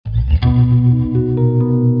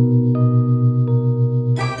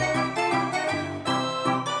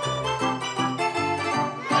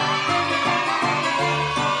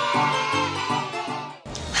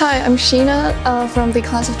Hi, I'm Shina from the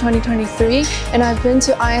class of 2023, and I've been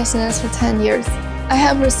to ISNS for 10 years. I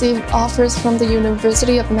have received offers from the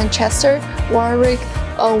University of Manchester, Warwick,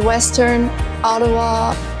 Western,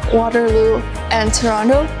 Ottawa, Waterloo, and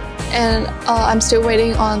Toronto. And I'm still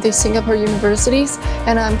waiting on the Singapore universities,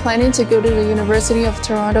 and I'm planning to go to the University of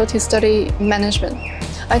Toronto to study management.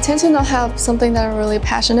 I tend to not have something that I'm really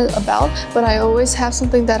passionate about, but I always have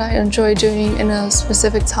something that I enjoy doing in a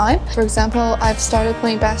specific time. For example, I've started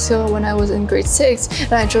playing basketball when I was in grade 6,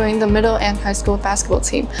 and I joined the middle and high school basketball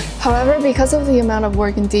team. However, because of the amount of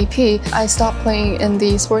work in DP, I stopped playing in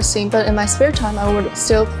the sports team, but in my spare time, I would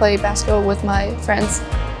still play basketball with my friends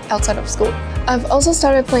outside of school. I've also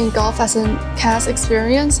started playing golf as a CAS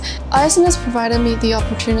experience. ISNS provided me the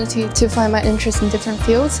opportunity to find my interest in different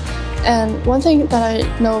fields. And one thing that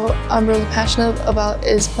I know I'm really passionate about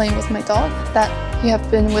is playing with my dog, that he have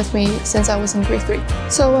been with me since I was in grade 3.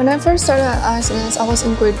 So when I first started at ISNS, I was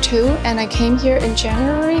in grade 2, and I came here in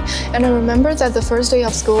January. And I remember that the first day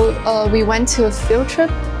of school, we went to a field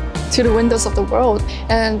trip to the windows of the world.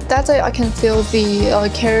 And that day I can feel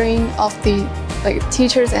the caring of the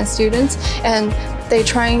teachers and students, and they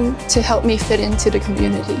trying to help me fit into the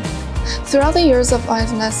community. Throughout the years of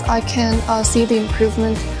ISNS, I can see the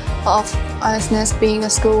improvement of ISNS being a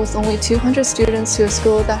school with only 200 students to a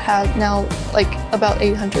school that had now about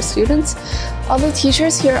 800 students. All the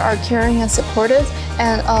teachers here are caring and supportive,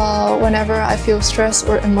 and whenever I feel stressed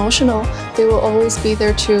or emotional, they will always be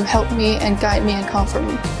there to help me and guide me and comfort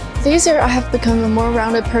me. This year, I have become a more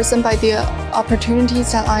rounded person by the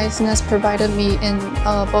opportunities that ISNS provided me in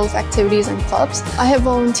both activities and clubs. I have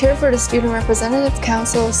volunteered for the Student Representative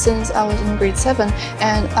Council since I was in grade 7,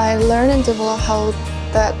 and I learned and developed how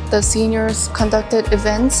that the seniors conducted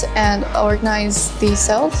events and organized the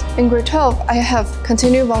sales. In grade 12, I have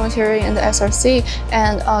continued volunteering in the SRC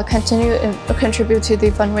and continue to contribute to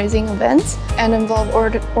the fundraising events and involve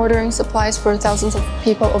ordering supplies for thousands of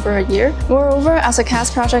people over a year. Moreover, as a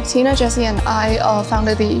CAS project, Tina, Jesse, and I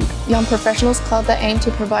founded the Young Professionals Club that aimed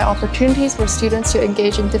to provide opportunities for students to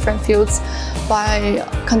engage in different fields by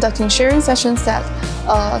conducting sharing sessions that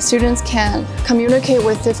students can communicate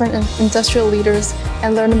with different industrial leaders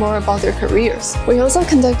and learn more about their careers. We also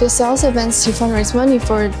conducted sales events to fundraise money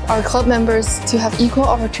for our club members to have equal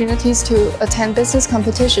opportunities to attend business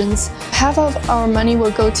competitions. Half of our money will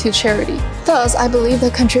go to charity. Thus, I believe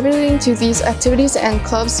that contributing to these activities and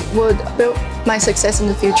clubs would build my success in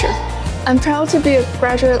the future. I'm proud to be a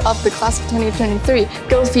graduate of the class of 2023.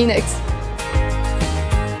 Go Phoenix!